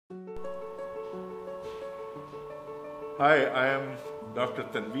Hi, I am Dr.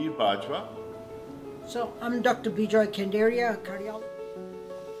 Tanveer Bajwa. So I'm Dr. Bijoy Kendaria, cardiologist.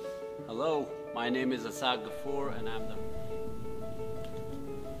 Hello, my name is Asad Ghafoor and I'm the...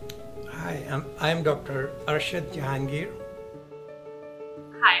 Hi, I'm Dr. Arshad Jahangir.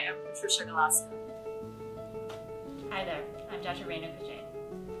 Hi, I'm Patricia Galaska. Hi there, I'm Dr. Renu.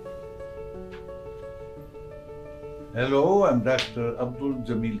 Hello, I'm Dr. Abdul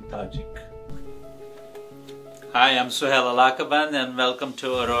Jamil Tajik. Hi, I'm Suhail Alakaban and welcome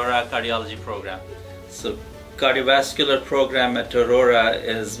to Aurora Cardiology program. So, cardiovascular program at Aurora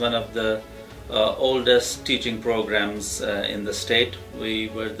is one of the oldest teaching programs in the state. We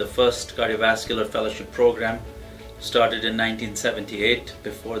were the first cardiovascular fellowship program, started in 1978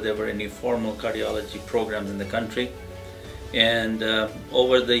 before there were any formal cardiology programs in the country. And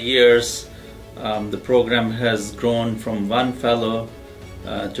over the years, the program has grown from one fellow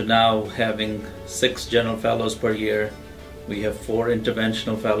to now having 6 general fellows per year. We have 4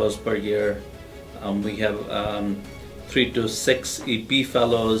 interventional fellows per year. We have 3 to 6 EP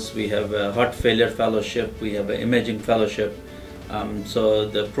fellows. We have a heart failure fellowship. We have an imaging fellowship. So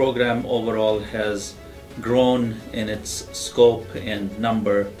the program overall has grown in its scope and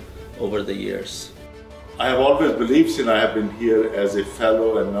number over the years. I have always believed, since I have been here as a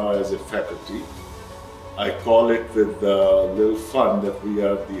fellow and now as a faculty, I call it with a little fun that we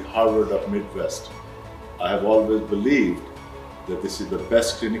are the Harvard of Midwest. I have always believed that this is the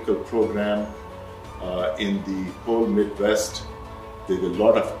best clinical program in the whole Midwest. There's a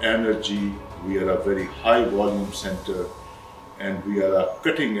lot of energy. We are a very high volume center and we are a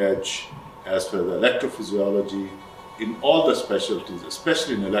cutting edge as per the electrophysiology in all the specialties,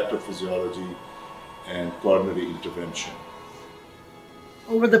 especially in electrophysiology and coronary intervention.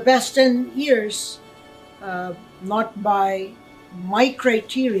 Over the past 10 years, not by my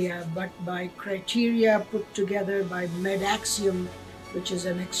criteria, but by criteria put together by MedAxiom, which is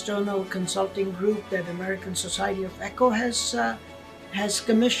an external consulting group that American Society of Echo has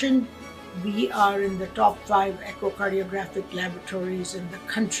commissioned. We are in the top 5 echocardiographic laboratories in the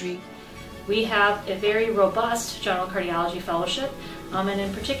country. We have a very robust general cardiology fellowship, and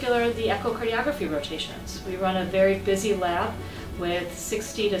in particular the echocardiography rotations. We run a very busy lab with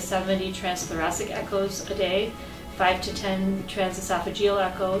 60 to 70 transthoracic echoes a day, 5 to 10 transesophageal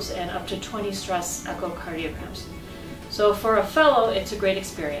echoes, and up to 20 stress echocardiograms. So for a fellow, it's a great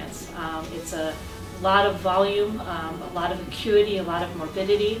experience. It's a lot of volume, a lot of acuity, a lot of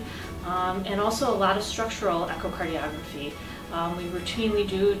morbidity, and also a lot of structural echocardiography. We routinely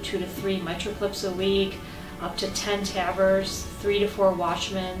do 2 to 3 mitral clips a week, up to 10 TAVRs, 3 to 4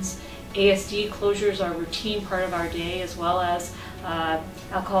 Watchmans. ASD closures are a routine part of our day, as well as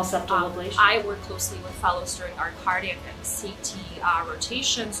alcohol septal ablation. I work closely with fellows during our cardiac and CT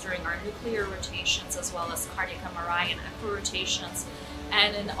rotations, during our nuclear rotations, as well as cardiac MRI and echo rotations.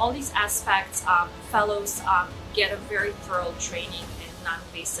 And in all these aspects, fellows get a very thorough training in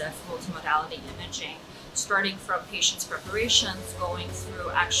non-invasive multimodality imaging, starting from patients' preparations, going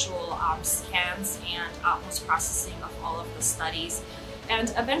through actual scans and post-processing of all of the studies.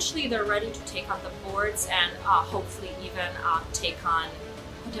 And eventually they're ready to take on the boards and hopefully even take on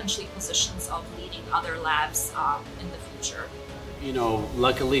potentially positions of leading other labs in the future. You know,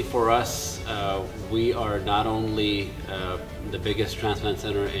 luckily for us, we are not only the biggest transplant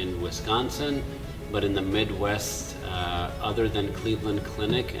center in Wisconsin, but in the Midwest, other than Cleveland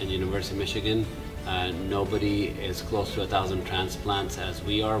Clinic and University of Michigan, nobody is close to 1,000 transplants as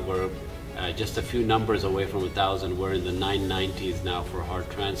we are. We're just a few numbers away from 1,000. We're in the 990s now for heart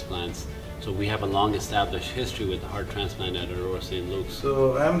transplants. So we have a long established history with heart transplant at Aurora St. Luke's.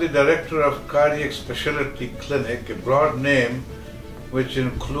 So I'm the director of Cardiac Specialty Clinic, a broad name which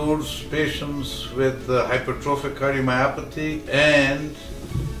includes patients with hypertrophic cardiomyopathy and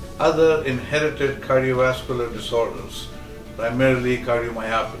other inherited cardiovascular disorders, primarily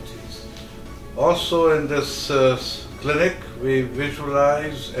cardiomyopathies. Also in this clinic, we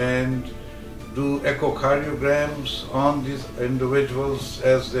visualize and do echocardiograms on these individuals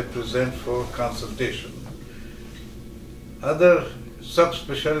as they present for consultation. Other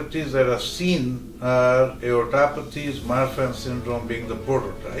subspecialties that are seen are aortopathies, Marfan syndrome being the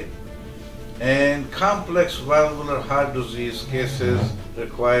prototype, and complex valvular heart disease cases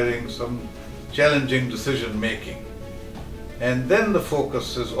requiring some challenging decision making. And then the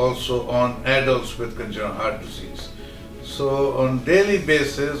focus is also on adults with congenital heart disease. So on daily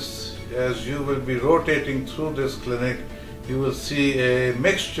basis, as you will be rotating through this clinic, you will see a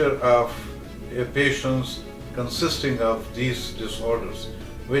mixture of patients consisting of these disorders,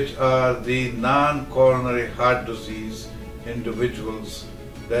 which are the non-coronary heart disease individuals.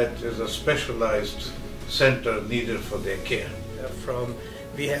 That is a specialized center needed for their care.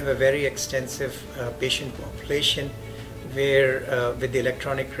 We have a very extensive patient population where with the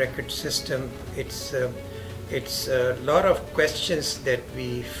electronic record system, it's a lot of questions that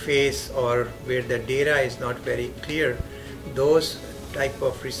we face, or where the data is not very clear. Those type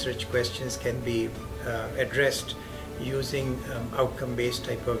of research questions can be addressed using outcome-based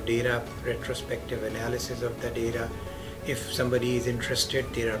type of data, retrospective analysis of the data. If somebody is interested,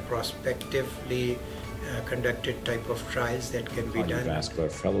 there are prospectively conducted type of trials that can be done.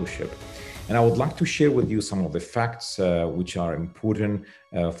 Cardiovascular fellowship. And I would like to share with you some of the facts which are important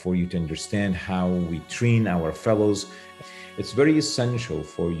for you to understand how we train our fellows. It's very essential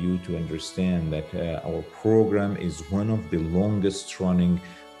for you to understand that our program is one of the longest running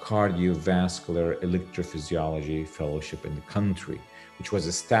cardiovascular electrophysiology fellowship in the country, which was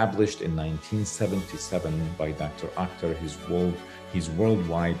established in 1977 by Dr. Akhtar, his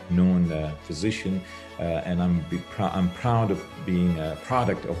worldwide known physician, and I'm proud of being a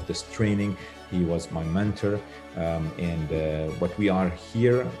product of this training. He was my mentor, and what we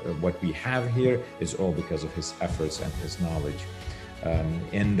have here is all because of his efforts and his knowledge.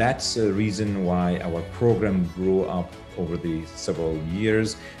 And that's the reason why our program grew up over the several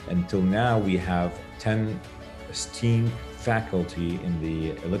years. Until now, we have 10 esteemed faculty in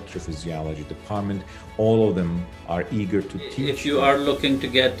the electrophysiology department. All of them are eager to teach. If you are looking to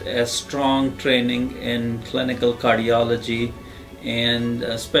get a strong training in clinical cardiology, and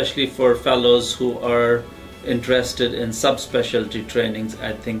especially for fellows who are interested in subspecialty trainings,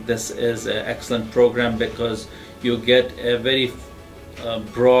 I think this is an excellent program because you get a very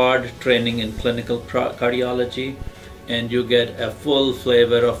broad training in clinical cardiology, and you get a full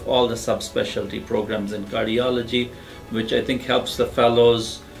flavor of all the subspecialty programs in cardiology, which I think helps the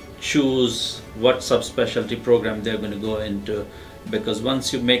fellows choose what subspecialty program they're going to go into. Because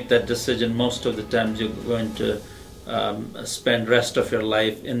once you make that decision, most of the times you're going to spend rest of your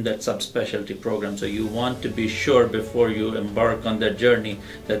life in that subspecialty program. So you want to be sure before you embark on that journey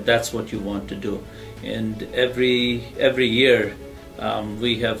that that's what you want to do. And every year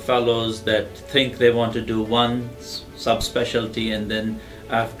we have fellows that think they want to do one subspecialty, and then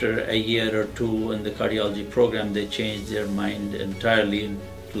after a year or two in the cardiology program they change their mind entirely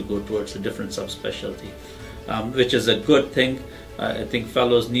to go towards a different subspecialty, which is a good thing. I think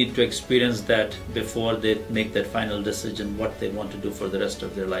fellows need to experience that before they make that final decision what they want to do for the rest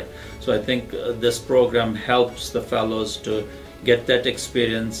of their life. So I think this program helps the fellows to get that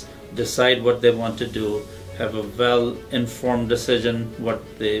experience, decide what they want to do, have a well-informed decision what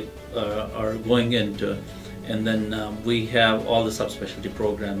they are going into, and then we have all the subspecialty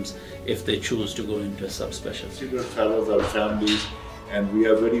programs if they choose to go into a subspecialty. Our fellows are families, and we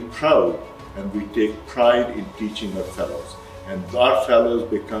are very proud, and we take pride in teaching our fellows. And our fellows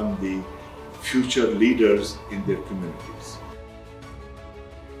become the future leaders in their communities.